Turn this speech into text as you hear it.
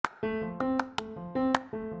Poor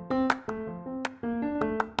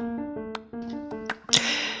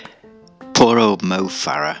old Mo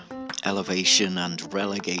Farah, elevation and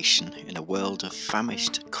relegation in a world of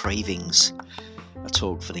famished cravings. A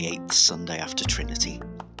talk for the 8th Sunday after Trinity.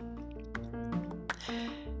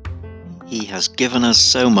 He has given us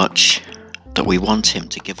so much that we want him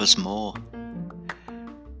to give us more.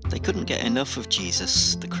 They couldn't get enough of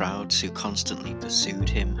Jesus, the crowds who constantly pursued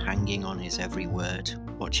him, hanging on his every word,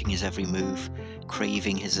 watching his every move,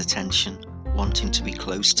 craving his attention, wanting to be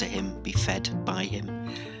close to him, be fed by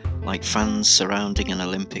him. Like fans surrounding an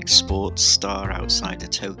Olympic sports star outside a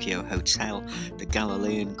Tokyo hotel, the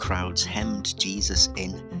Galilean crowds hemmed Jesus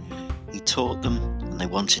in. He taught them and they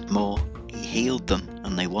wanted more. He healed them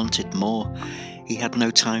and they wanted more. He had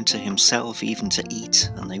no time to himself even to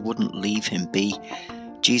eat, and they wouldn't leave him be.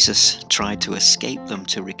 Jesus tried to escape them,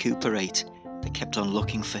 to recuperate. They kept on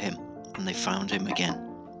looking for him and they found him again.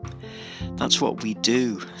 That's what we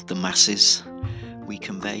do, the masses. We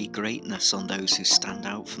convey greatness on those who stand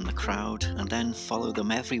out from the crowd and then follow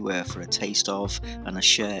them everywhere for a taste of and a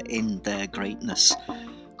share in their greatness.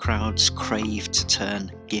 Crowds crave to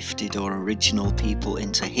turn gifted or original people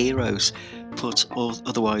into heroes, put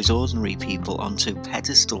otherwise ordinary people onto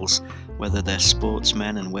pedestals, whether they're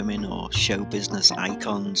sportsmen and women or show business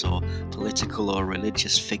icons or political or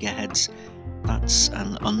religious figureheads. That's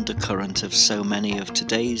an undercurrent of so many of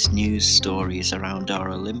today's news stories around our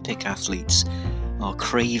Olympic athletes. Our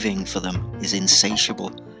craving for them is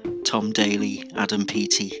insatiable. Tom Daley, Adam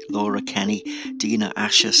Peaty, Laura Kenny, Dina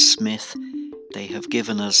Asher Smith, they have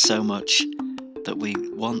given us so much that we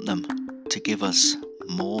want them to give us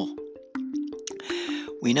more.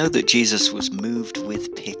 We know that Jesus was moved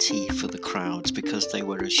with pity for the crowds because they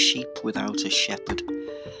were as sheep without a shepherd,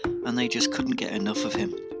 and they just couldn't get enough of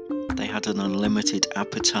him. They had an unlimited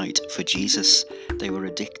appetite for Jesus. They were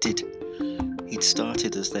addicted. He'd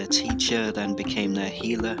started as their teacher, then became their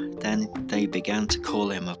healer, then they began to call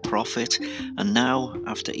him a prophet, and now,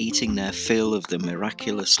 after eating their fill of the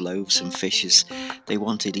miraculous loaves and fishes, they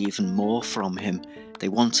wanted even more from him. They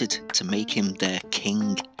wanted to make him their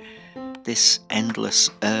king. This endless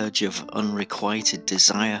urge of unrequited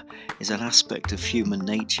desire is an aspect of human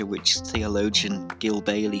nature which theologian Gil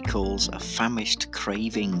Bailey calls a famished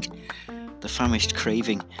craving. The famished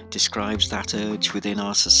craving describes that urge within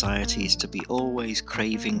our societies to be always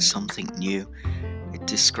craving something new. It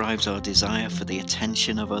describes our desire for the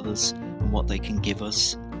attention of others and what they can give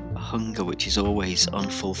us, a hunger which is always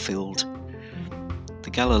unfulfilled. The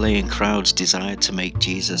Galilean crowds desired to make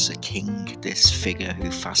Jesus a king, this figure who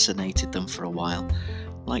fascinated them for a while.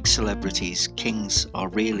 Like celebrities, kings are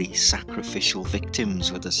really sacrificial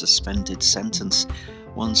victims with a suspended sentence,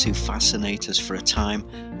 ones who fascinate us for a time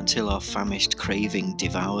until our famished craving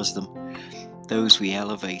devours them. Those we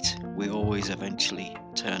elevate, we always eventually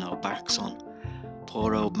turn our backs on.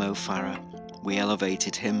 Poor old Mo Farah, we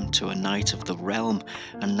elevated him to a knight of the realm,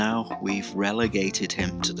 and now we've relegated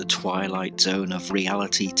him to the twilight zone of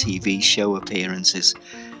reality TV show appearances.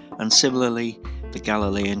 And similarly, the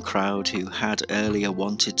Galilean crowd who had earlier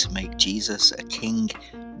wanted to make Jesus a king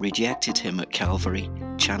rejected him at Calvary,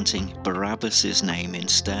 chanting Barabbas' name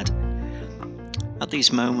instead. At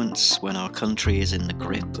these moments, when our country is in the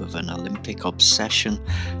grip of an Olympic obsession,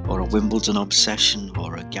 or a Wimbledon obsession,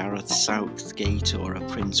 or a Gareth Southgate or a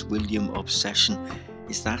Prince William obsession,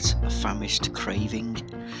 is that a famished craving?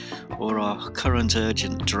 Or our current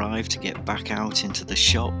urgent drive to get back out into the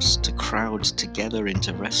shops, to crowd together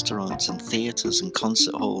into restaurants and theatres and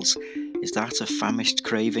concert halls, is that a famished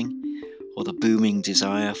craving? Or the booming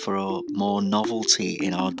desire for more novelty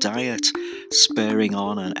in our diet, spurring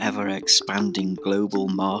on an ever-expanding global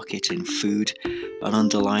market in food, an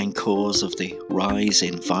underlying cause of the rise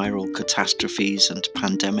in viral catastrophes and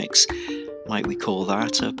pandemics? Might we call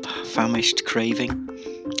that a famished craving?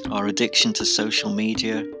 Our addiction to social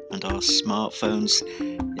media and our smartphones,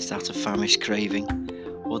 is that a famished craving?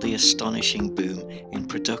 Or the astonishing boom in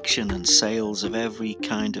production and sales of every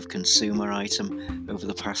kind of consumer item over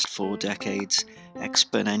the past 4 decades,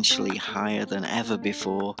 exponentially higher than ever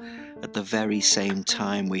before, at the very same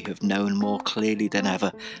time we have known more clearly than ever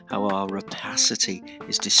how our rapacity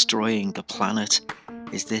is destroying the planet?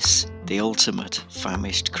 Is this the ultimate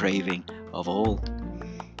famished craving of all?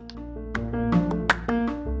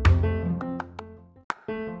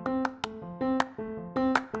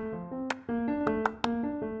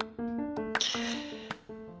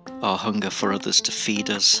 Our hunger for others to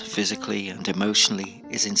feed us physically and emotionally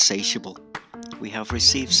is insatiable. We have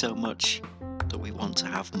received so much that we want to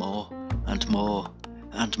have more and more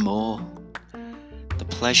and more. The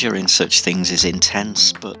pleasure in such things is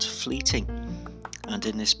intense but fleeting, And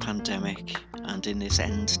in this pandemic, and in this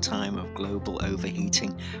end time of global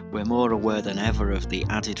overheating, we're more aware than ever of the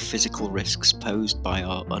added physical risks posed by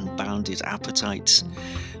our unbounded appetites,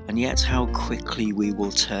 and yet how quickly we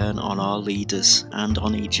will turn on our leaders and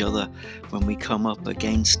on each other when we come up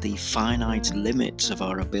against the finite limits of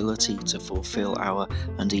our ability to fulfill our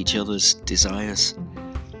and each other's desires.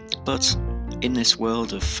 But in this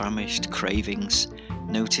world of famished cravings,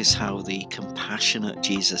 notice how the compassionate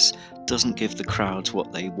Jesus doesn't give the crowds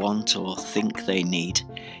what they want or think they need.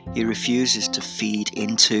 He refuses to feed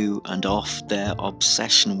into and off their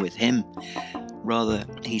obsession with him. Rather,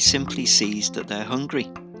 he simply sees that they're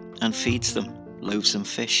hungry and feeds them loaves and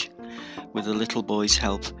fish. With a little boy's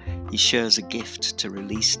help, he shares a gift to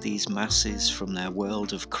release these masses from their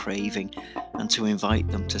world of craving and to invite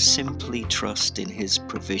them to simply trust in his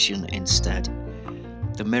provision instead.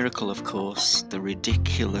 The miracle, of course, the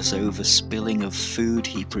ridiculous overspilling of food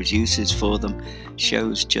he produces for them,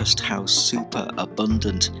 shows just how super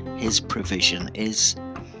abundant his provision is.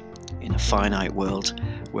 In a finite world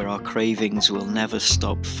where our cravings will never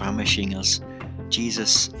stop famishing us,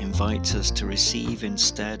 Jesus invites us to receive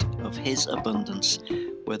instead of his abundance,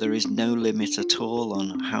 where there is no limit at all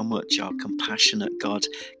on how much our compassionate God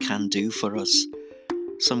can do for us.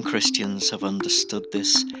 Some Christians have understood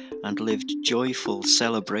this and lived joyful,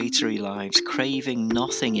 celebratory lives, craving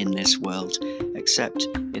nothing in this world, except,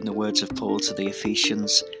 in the words of Paul to the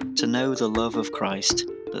Ephesians, to know the love of Christ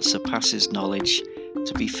that surpasses knowledge,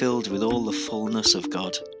 to be filled with all the fullness of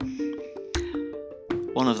God.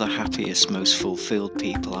 One of the happiest, most fulfilled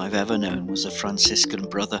people I've ever known was a Franciscan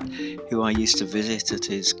brother who I used to visit at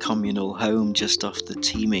his communal home just off the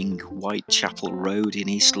teeming Whitechapel Road in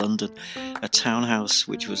East London, a townhouse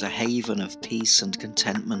which was a haven of peace and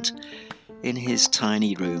contentment. In his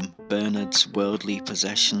tiny room, Bernard's worldly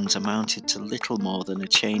possessions amounted to little more than a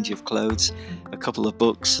change of clothes, a couple of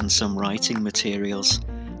books and some writing materials,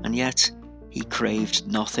 and yet he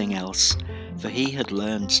craved nothing else, for he had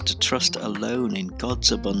learned to trust alone in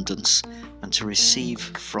God's abundance and to receive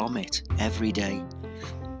from it every day.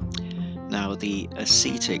 Now, the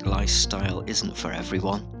ascetic lifestyle isn't for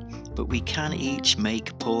everyone, but we can each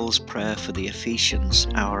make Paul's prayer for the Ephesians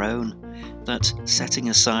our own, that setting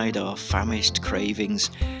aside our famished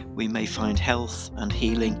cravings, we may find health and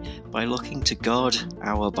healing by looking to God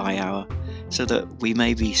hour by hour, so that we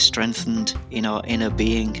may be strengthened in our inner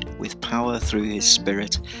being with power through his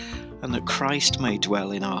Spirit, and that Christ may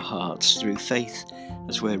dwell in our hearts through faith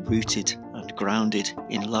as we're rooted and grounded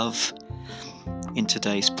in love. In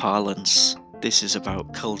today's parlance, this is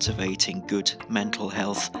about cultivating good mental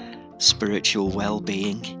health, spiritual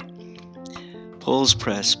well-being. Paul's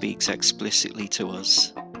prayer speaks explicitly to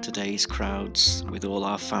us, today's crowds, with all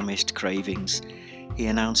our famished cravings. He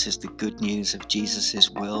announces the good news of Jesus'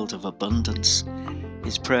 world of abundance.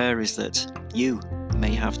 His prayer is that you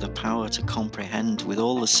may have the power to comprehend with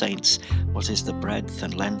all the saints what is the breadth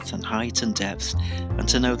and length and height and depth, and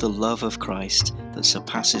to know the love of Christ that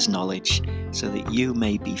surpasses knowledge, so that you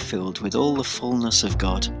may be filled with all the fullness of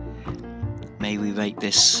God. May we make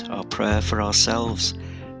this our prayer for ourselves,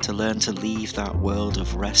 to learn to leave that world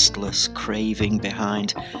of restless craving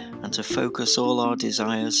behind and to focus all our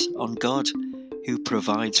desires on God, who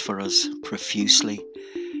provides for us profusely,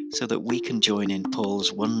 so that we can join in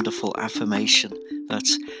Paul's wonderful affirmation that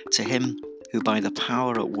to him who by the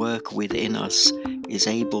power at work within us is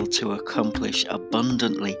able to accomplish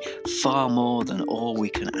abundantly far more than all we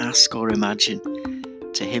can ask or imagine,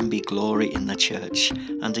 to him be glory in the church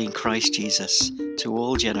and in Christ Jesus to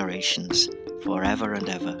all generations, forever and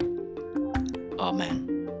ever. Amen.